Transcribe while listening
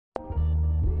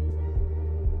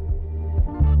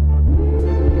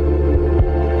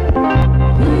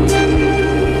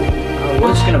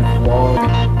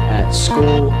at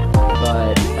school,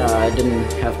 but I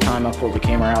didn't have time. I pulled the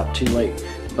camera out too late.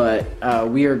 But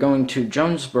we are going to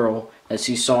Jonesboro, as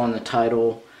you saw in the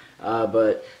title.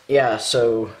 But yeah,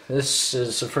 so this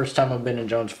is the first time I've been in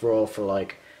Jonesboro for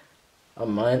like a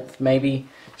month, maybe.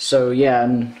 So yeah,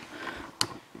 and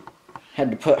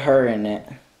had to put her in it.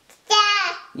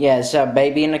 Yeah, is that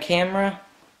baby in the camera?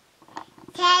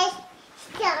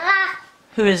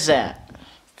 Who is that?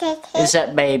 Is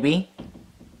that baby?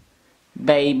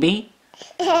 Baby?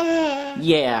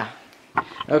 Yeah.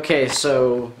 Okay,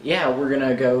 so yeah, we're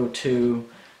gonna go to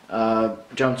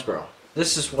Jonesboro.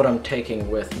 This is what I'm taking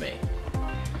with me.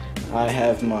 I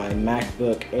have my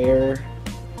MacBook Air,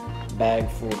 bag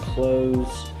full of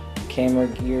clothes, camera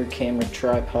gear, camera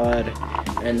tripod,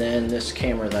 and then this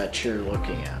camera that you're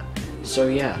looking at. So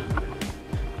yeah,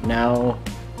 now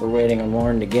we're waiting on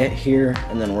Lauren to get here,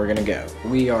 and then we're gonna go.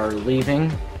 We are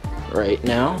leaving right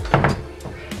now.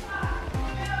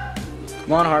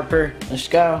 Come on, Harper, let's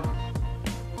go.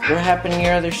 What happened to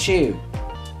your other shoe?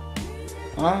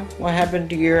 Huh? What happened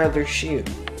to your other shoe?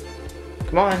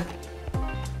 Come on.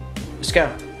 Let's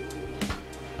go.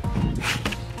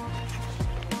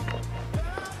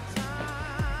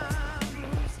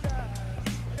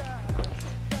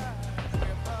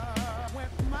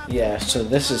 Yeah, so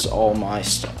this is all my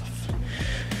stuff.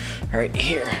 Right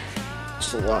here.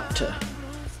 It's a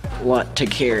lot to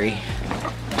carry.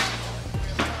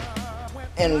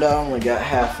 And I only got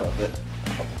half of it.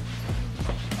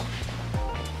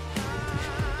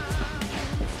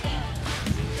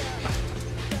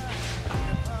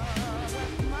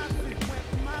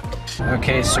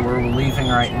 Okay, so we're leaving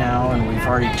right now, and we've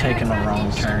already taken a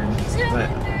wrong turn, but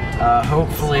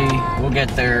hopefully we'll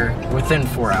get there within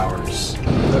 4 hours.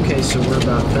 Okay, so we're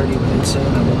about 30 minutes in.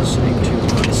 I'm listening to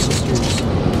my sister's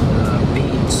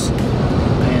beats,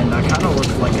 and I kind of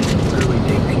look like an early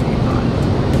day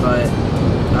PewDiePie, but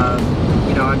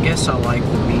you know, I guess I like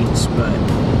the beats, but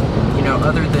you know,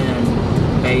 other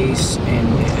than bass and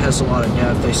it has a lot of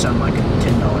depth, they sound like a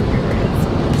 $10 pair of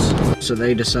headphones. So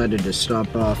they decided to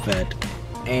stop off at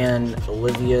Aunt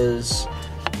Olivia's.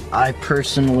 I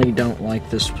personally don't like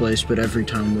this place, but every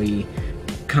time we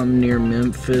come near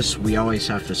Memphis, we always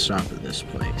have to stop at this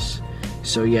place.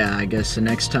 So yeah, I guess the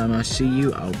next time I see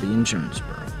you, I'll be in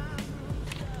Jonesboro.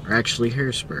 Or actually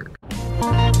Harrisburg.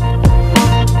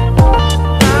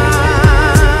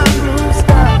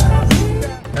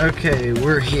 Okay,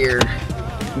 we're here.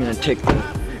 I'm gonna take the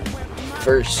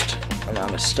first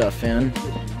amount of stuff in.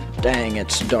 Dang,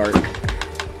 it's dark.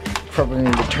 Probably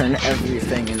need to turn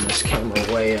everything in this camera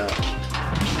way up.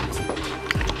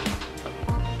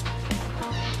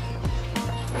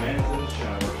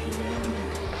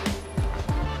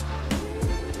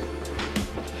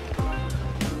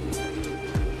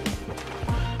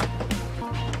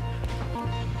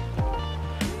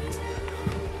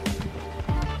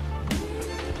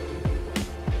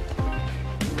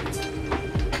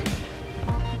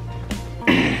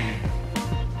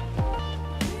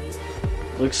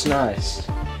 Looks nice.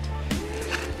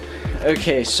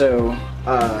 Okay, so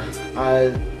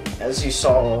as you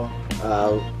saw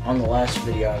on the last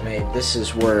video I made, this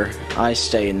is where I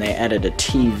stay, and they added a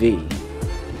TV.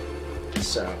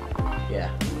 So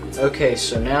yeah. Okay,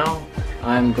 so now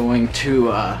I'm going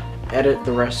to edit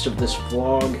the rest of this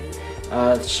vlog.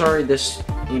 Sorry, this,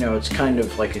 you know, it's kind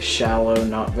of like a shallow,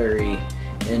 not very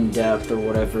in-depth or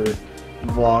whatever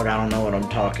vlog. I don't know what I'm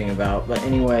talking about, but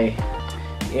anyway.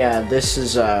 Yeah, this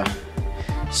is,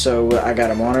 so I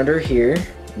got a monitor here,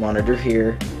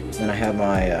 then I have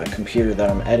my computer that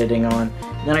I'm editing on,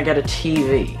 then I got a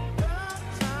TV,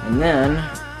 and then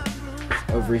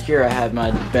over here I have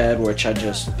my bed, which I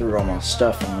just threw all my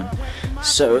stuff on.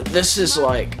 So this is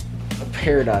like a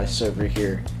paradise over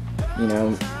here, you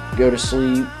know, go to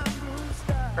sleep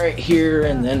right here,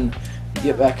 and then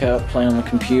get back up, play on the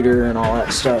computer and all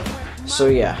that stuff. So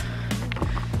yeah,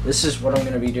 this is what I'm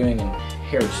going to be doing in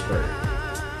Harrisburg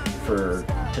for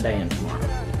today and tomorrow.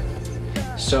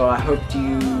 So I hope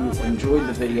you enjoyed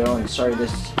the video, and sorry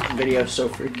this video is so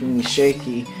freaking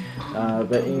shaky,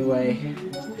 but anyway,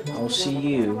 I'll see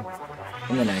you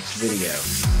in the next video.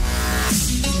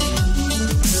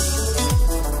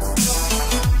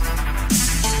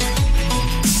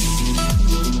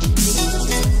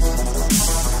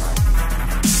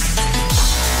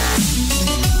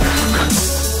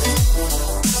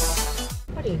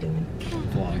 What are you doing?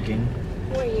 Vlogging.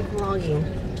 Where are you vlogging?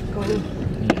 Going?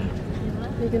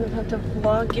 Yeah. You're gonna have to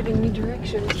vlog giving me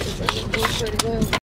directions because I don't know where to go.